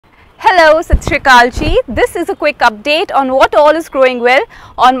Hello, Sat Shri Akal ji. This is a quick update on what all is growing well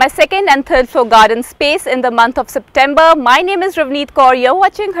on my second and third floor garden space in the month of September. My name is Ravneet Kaur. You're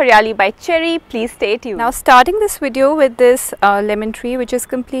watching Haryali by Cherry. Please stay tuned. Now starting this video with this lemon tree which is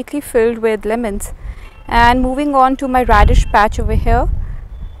completely filled with lemons, and moving on to my radish patch over here.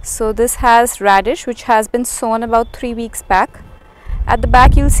 So this has radish which has been sown about 3 weeks back. At the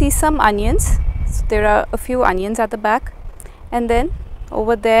back you'll see some onions. So there are a few onions at the back, and then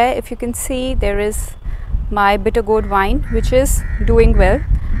over there, if you can see, there is my bitter gourd vine which is doing well.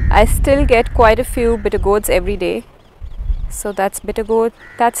 I still get quite a few bitter gourds every day. So that's bitter gourd.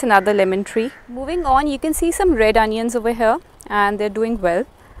 That's another lemon tree. Moving on, you can see some red onions over here and they're doing well.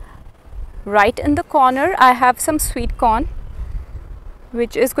 Right in the corner, I have some sweet corn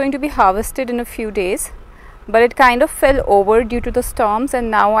which is going to be harvested in a few days, but it kind of fell over due to the storms,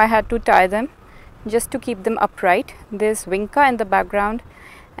 and now I had to tie them just to keep them upright. There's vinca in the background,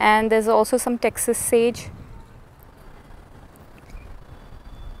 and there's also some Texas sage.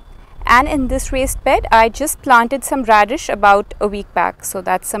 And in this raised bed I just planted some radish about a week back. So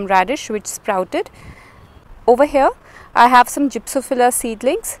that's some radish which sprouted. Over here I have some gypsophila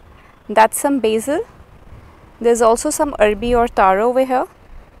seedlings. That's some basil. There's also some arbi or taro over here.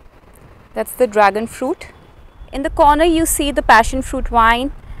 That's the dragon fruit. In the corner you see the passion fruit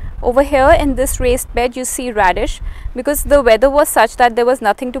vine. Over here in this raised bed you see radish, because the weather was such that there was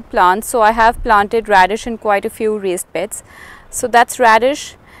nothing to plant, so I have planted radish in quite a few raised beds. So that's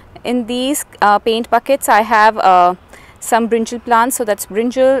radish. In these paint buckets I have some brinjal plants, so that's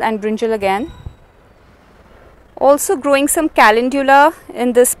brinjal and brinjal again. Also growing some calendula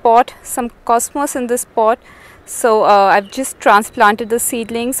in this pot, some cosmos in this pot. So I've just transplanted the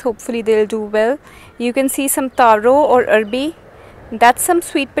seedlings, hopefully they'll do well. You can see some taro or arbi. That's some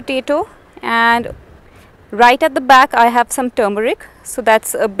sweet potato, and right at the back I have some turmeric. So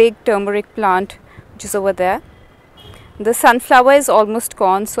that's a big turmeric plant which is over there. The sunflower is almost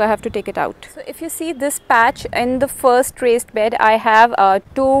gone, so I have to take it out. So if you see this patch in the first raised bed, I have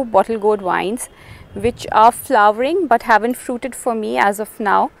 2 bottle gourd vines which are flowering but haven't fruited for me as of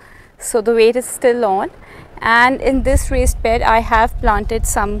now. So the wait is still on. And in this raised bed I have planted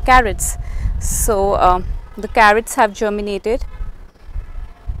some carrots. So the carrots have germinated,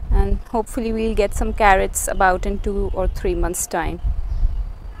 and hopefully we'll get some carrots about in 2 or 3 months time.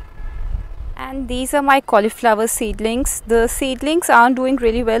 And these are my cauliflower seedlings. The seedlings aren't doing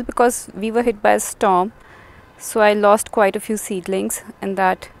really well because we were hit by a storm, so I lost quite a few seedlings in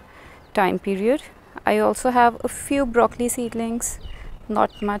that time period. I also have a few broccoli seedlings,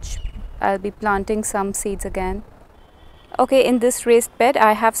 not much. I'll be planting some seeds again. Okay, in this raised bed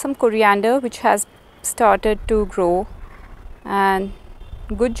I have some coriander which has started to grow, and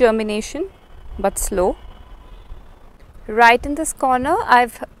good germination but slow. Right in this corner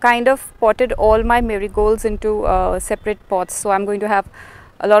I've kind of potted all my marigolds into separate pots, so I'm going to have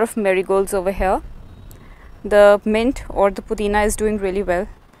a lot of marigolds over here. The mint or the pudina is doing really well,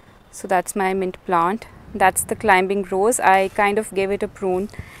 so that's my mint plant. That's the climbing rose. I kind of gave it a prune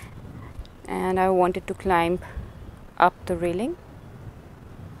and I wanted to climb up the railing.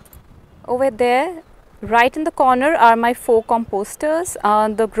 Over there, right in the corner, are my 4 composters.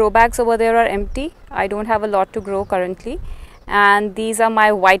 The grow bags over there are empty. I don't have a lot to grow currently. And these are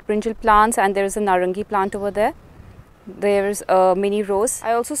my white brinjal plants, and there is a narangi plant over there. There's a mini rose.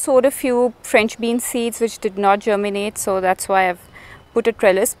 I also sowed a few French bean seeds which did not germinate, so that's why I've put a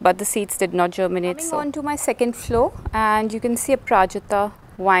trellis, but the seeds did not germinate. Coming on to my second floor, and you can see a Prajata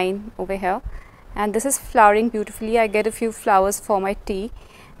vine over here, and this is flowering beautifully. I get a few flowers for my tea,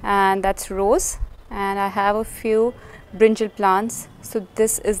 and that's rose. And I have a few brinjal plants. So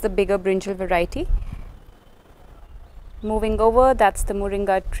this is the bigger brinjal variety. Moving over, that's the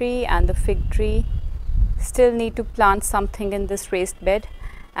moringa tree and the fig tree. Still need to plant something in this raised bed,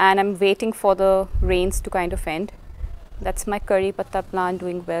 and I'm waiting for the rains to kind of end. That's my curry patta plant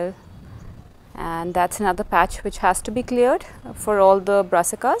doing well. And that's another patch which has to be cleared for all the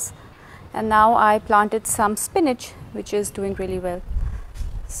brassicas. And now I planted some spinach which is doing really well.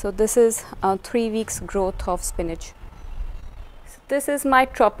 So this is 3 weeks growth of spinach. So this is my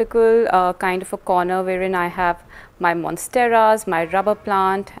tropical kind of a corner wherein I have my monsteras, my rubber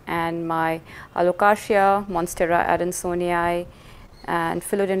plant, and my alocasia, monstera adansonii, and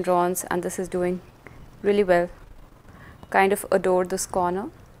philodendrons, and this is doing really well. Kind of adore this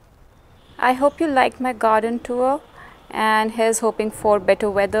corner. I hope you liked my garden tour, and here's hoping for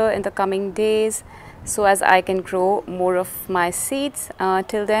better weather in the coming days, so as I can grow more of my seeds.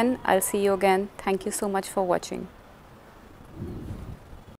 Till then, I'll see you again. Thank you so much for watching.